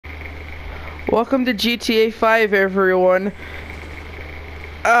Welcome to GTA 5, everyone.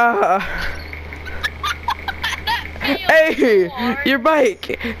 Hey, your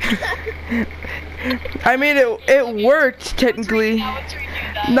bike. I mean, it worked technically.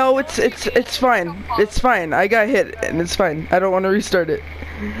 No, it's fine. It's fine. I got hit and it's fine. I don't want to restart it.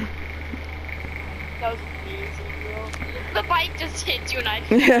 That was amazing, bro. The bike just hit you and I.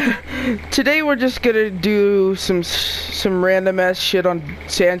 Yeah. Today we're just gonna do some random ass shit on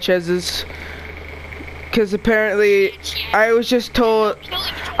Sanchez's. Cause apparently I was told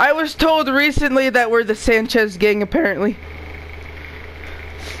recently that we're the Sanchez gang. Apparently.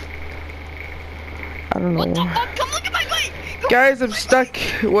 I don't know. What the fuck? Come look at my bike! Guys, I'm stuck.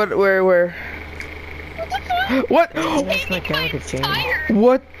 What? Where? What? It's my tire.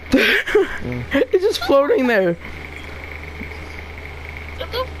 What? It's just floating there.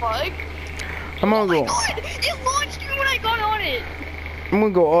 What the fuck? I'm gonna go. Oh my god! It launched me when I got on it. I'm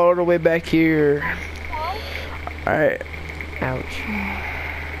gonna go all the way back here. Alright. Ouch.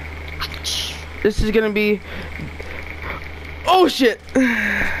 This is gonna be. Oh shit! Ow.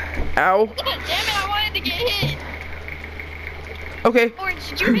 Damn it! I wanted to get hit. Okay. Orange,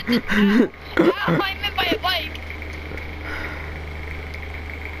 did you hit the? Ow, I meant by a bike.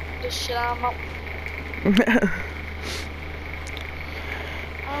 This shit I'm up.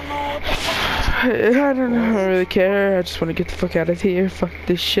 I don't know. I don't really care. I just want to get the fuck out of here. Fuck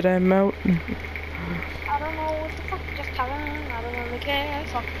this shit. I'm out. I don't know what the fuck just happened. I don't really care.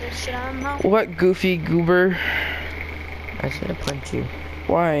 Fuck this shit. I'm out. What goofy goober? I was gonna punch you.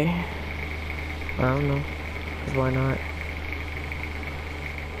 Why? I don't know. 'Cause why not?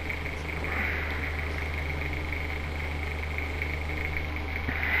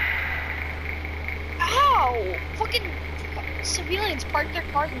 Ow! Fucking civilians park their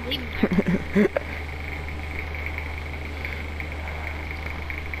cars and leave them.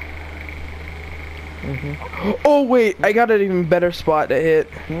 Oh wait, I got an even better spot to hit.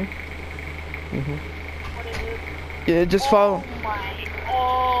 What is it? Yeah, just follow. Oh my.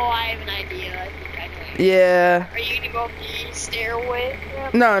 Oh, I have an idea. I think I know. Yeah. Are you gonna go up the stairway?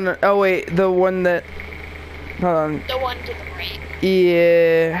 Yep. No. Oh wait, the one that. Hold on. The one to the right.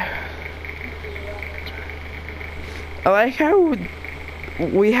 Yeah. I like how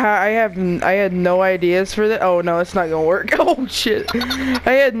I had no ideas for that. Oh no, it's not gonna work. Oh shit.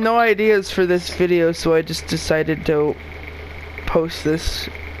 I had no ideas for this video, so I just decided to post this.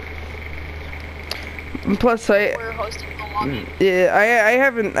 Plus We're hosting the lobby. yeah, I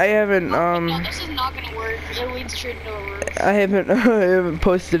haven't No, this is not gonna work. It leads straight into a roof. I haven't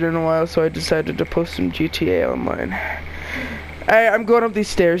posted in a while, so I decided to post some GTA Online. I'm going up these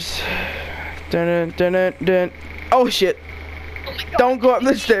stairs. Dun, dun, dun, dun. Oh shit. Oh my God, Don't go up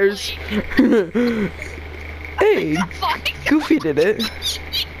the stairs. Hey, Goofy did it.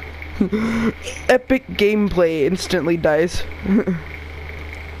 Epic gameplay instantly dies. Epic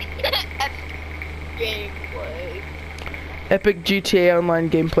gameplay. Epic GTA Online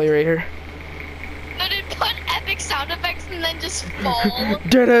gameplay right here. No, they put epic sound effects and then just fall.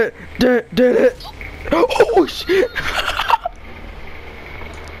 Did it. Oh shit.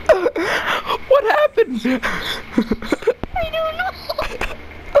 What happened? I don't know.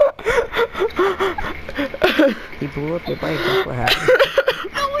 He blew up your bike, that's what happened.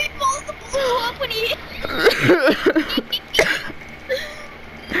 No, we both blew up when he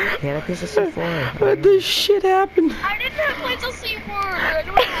He had a piece of C4. What the shit happened? I didn't have plates of C4. I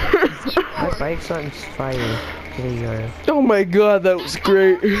don't have C4. My bike's on fire. Here you are. Oh my god, that was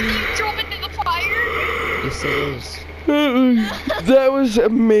great. You drove into the fire? Yes, it is. That was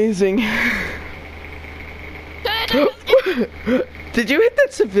amazing. Did you hit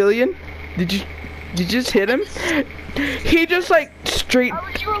that civilian? Did you just hit him? He just like straight.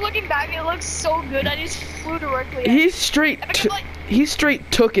 You were looking back. It looks so good. I just flew directly. He straight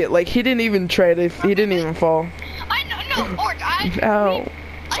took it. Like he didn't even try to. He didn't even fall. I know, no, Orc. Ow.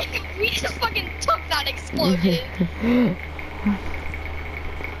 We just fucking took that explosion.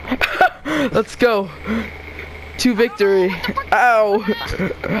 Let's go. To victory. Ow.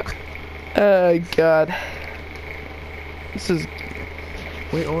 Oh god. This is.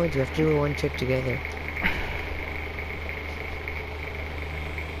 Wait, Orange, we have to do one trip together.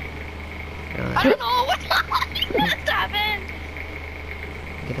 I don't know what just happened.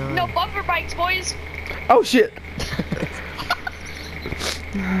 Get on. No bumper bikes, boys. Oh shit.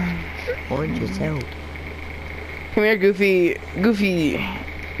 Orange is out. Come here, Goofy. Goofy.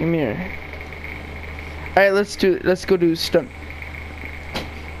 Come here. Alright, let's go do stunt.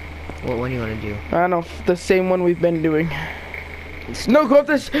 What one do you want to do? I don't know, the same one we've been doing. No, go up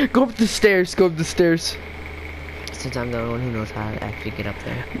the stairs. Go up the stairs. Since I'm the only one who knows how to actually get up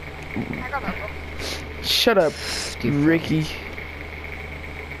there. I got that, bro. Shut up, You Ricky.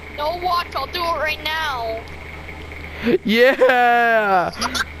 No, watch, I'll do it right now. Yeah.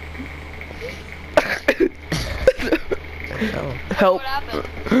 fell. Help. What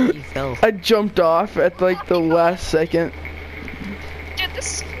happened? You fell. I jumped off at like the last second. Dude,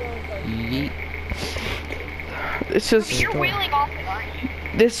 this is Yeet. This is You're wheeling off it, aren't you?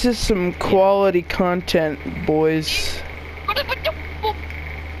 this is some quality content, boys.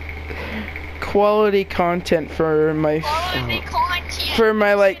 Quality content for my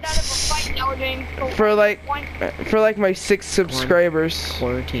like for like my 6 subscribers.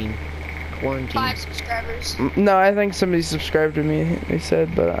 Quarantine. 5 subscribers. No, I think somebody subscribed to me. They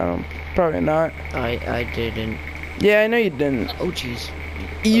said, but I don't. Probably not. I didn't. Yeah, I know you didn't. Oh jeez.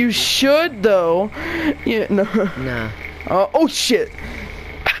 You should though. Yeah, no. Nah. Oh shit.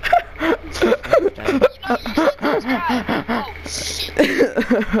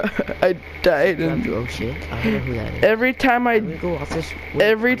 I died and Oh shit. I don't know who that is. every time I Go off this.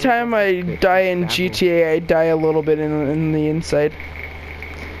 every time I die in GTA I die a little bit in the inside.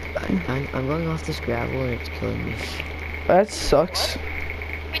 I'm going off this gravel and it's killing me. That sucks.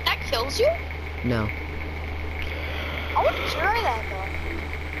 Wait, that kills you? No. I want to try that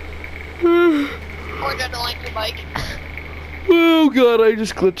though. Or did I like your bike? Oh god, I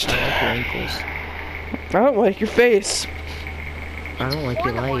just glitched. I like your ankles. I don't like your face. I don't like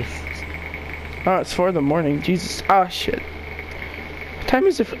your life. Oh, it's 4 in the morning. Jesus. Ah, shit. What time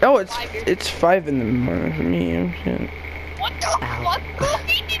is it? Oh, it's 5 in the morning for me. Oh, shit. What the Ow. fuck?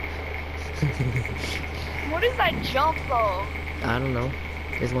 What is that jump though? I don't know.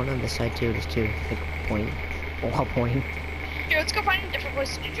 There's one on this side too. There's 2. Like point. Wall point. Here, let's go find a different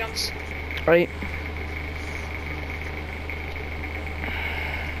place to do jumps. Right.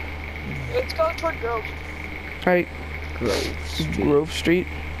 Let's go toward Grove. Right. Grove Street. Grove Street.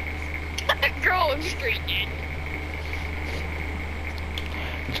 Grove Street, dude.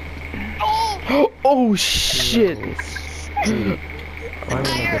 Oh! Oh, shit. Grove Street. I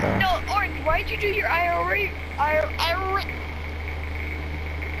remember that. No, Orange, why'd you do your IRA?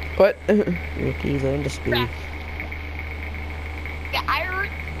 What? Ricky, learn to speak. Yeah, IRA.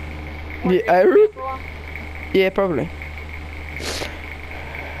 Yeah, IRA? Yeah, probably.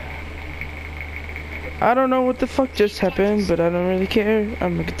 I don't know what the fuck just happened, but I don't really care.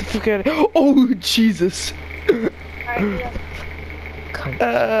 I'm gonna get the fuck out of here. Oh, Jesus.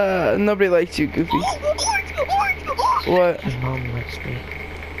 Nobody likes you, Goofy. What? His mom likes me.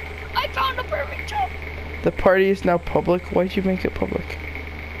 I found a perfect jump. The party is now public? Why'd you make it public?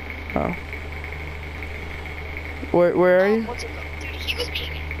 Oh. Where are you? What's it called? Dude, he was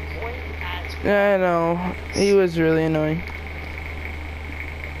being annoying as Yeah, I know. He was really annoying.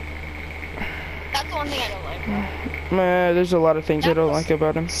 That's the one thing I don't like. There's a lot of things I don't like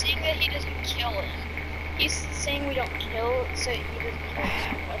about him. Saying that he doesn't kill him. He's saying we don't kill, so he doesn't kill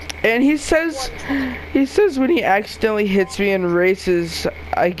us. And he says when he accidentally hits me in races,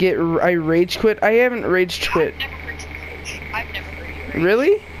 I rage quit. I haven't rage quit. I've never heard you rage. I've never heard you rage.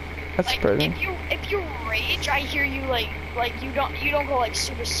 Really? That's Like, surprising. if you rage, I hear you like you don't go like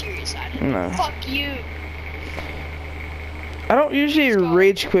super serious at it. No. Fuck you. I don't usually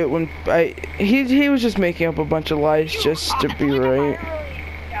rage quit when he was just making up a bunch of lies just to be right.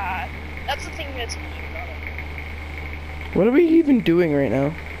 Yeah, that's the thing that's weird about it. What are we even doing right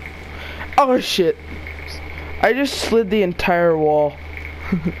now? Oh shit. I just slid the entire wall.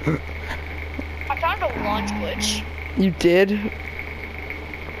 I found a launch glitch. You did?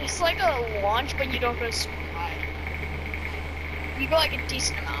 It's like a launch, but you don't go super high. You go like a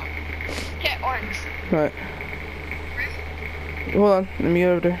decent amount. Okay, Orange. What? Hold on, let me get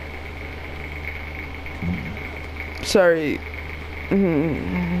over there. Sorry.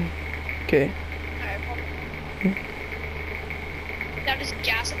 Okay. Alright, now just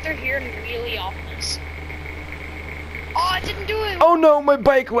gas up through here and wheelie off this. Oh, I didn't do it! Oh no, my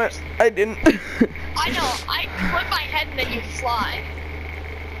bike went. I didn't. I know, I flip my head and then you fly.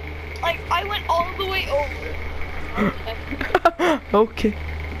 Like, I went all the way over. Okay.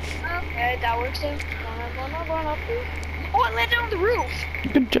 Okay, that works too. Oh, I landed on the roof!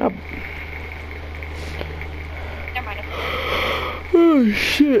 Good job. Never mind. Oh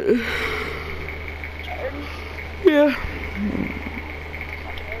shit. Tired. Yeah.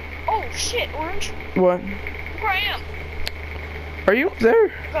 Oh shit, Orange. What? Look where I am. Are you up there?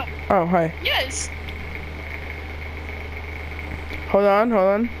 Go. Oh, hi. Yes. Hold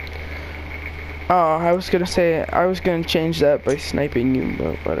on. Oh, I was gonna say, I was gonna change that by sniping you,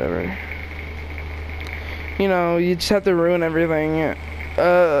 but whatever. You know, you just have to ruin everything. Have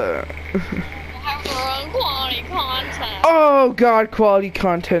a quality content. content. Oh god, quality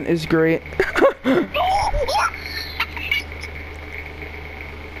content is great.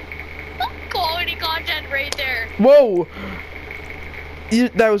 Quality content right there. Whoa!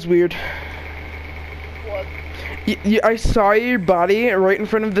 That was weird. What? I saw your body right in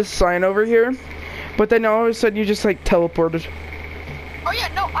front of this sign over here, but then all of a sudden you just like teleported. Oh yeah,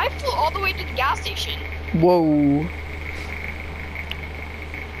 no, I flew all the way to the gas station. Whoa.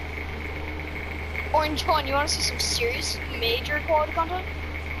 Orange one, you want to see some serious major quality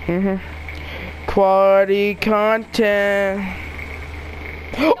content? Quality content.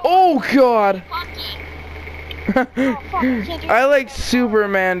 Oh god! Hockey. Oh, fuck, I can't do I like that.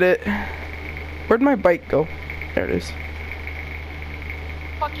 Supermaned it. Where'd my bike go? There it is.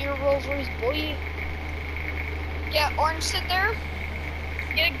 Fuck your Rolls Royce, boy. Yeah, orange, sit there.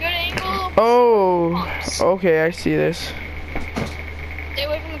 Get a good angle. Oh, Pumps. okay, I see this. Stay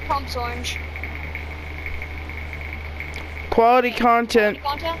away from the pumps, orange. Quality content.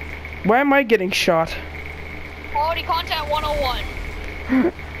 Quality content? Why am I getting shot? Quality content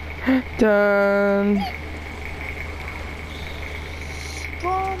 101. Done.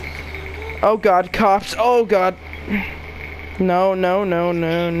 Oh god, cops. Oh god. No, no, no,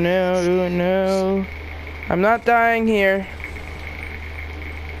 no, no, no. I'm not dying here.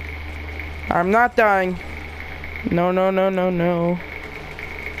 I'm not dying. No, no, no, no, no.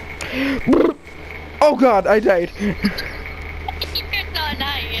 Oh god, I died. You're not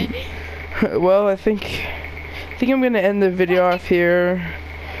dying. Well, I think I'm gonna end the video off here.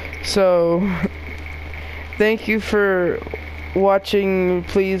 So, thank you for watching.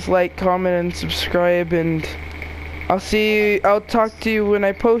 Please like, comment, and subscribe. And I'll talk to you when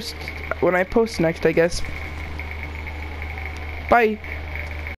I post next, I guess. Bye.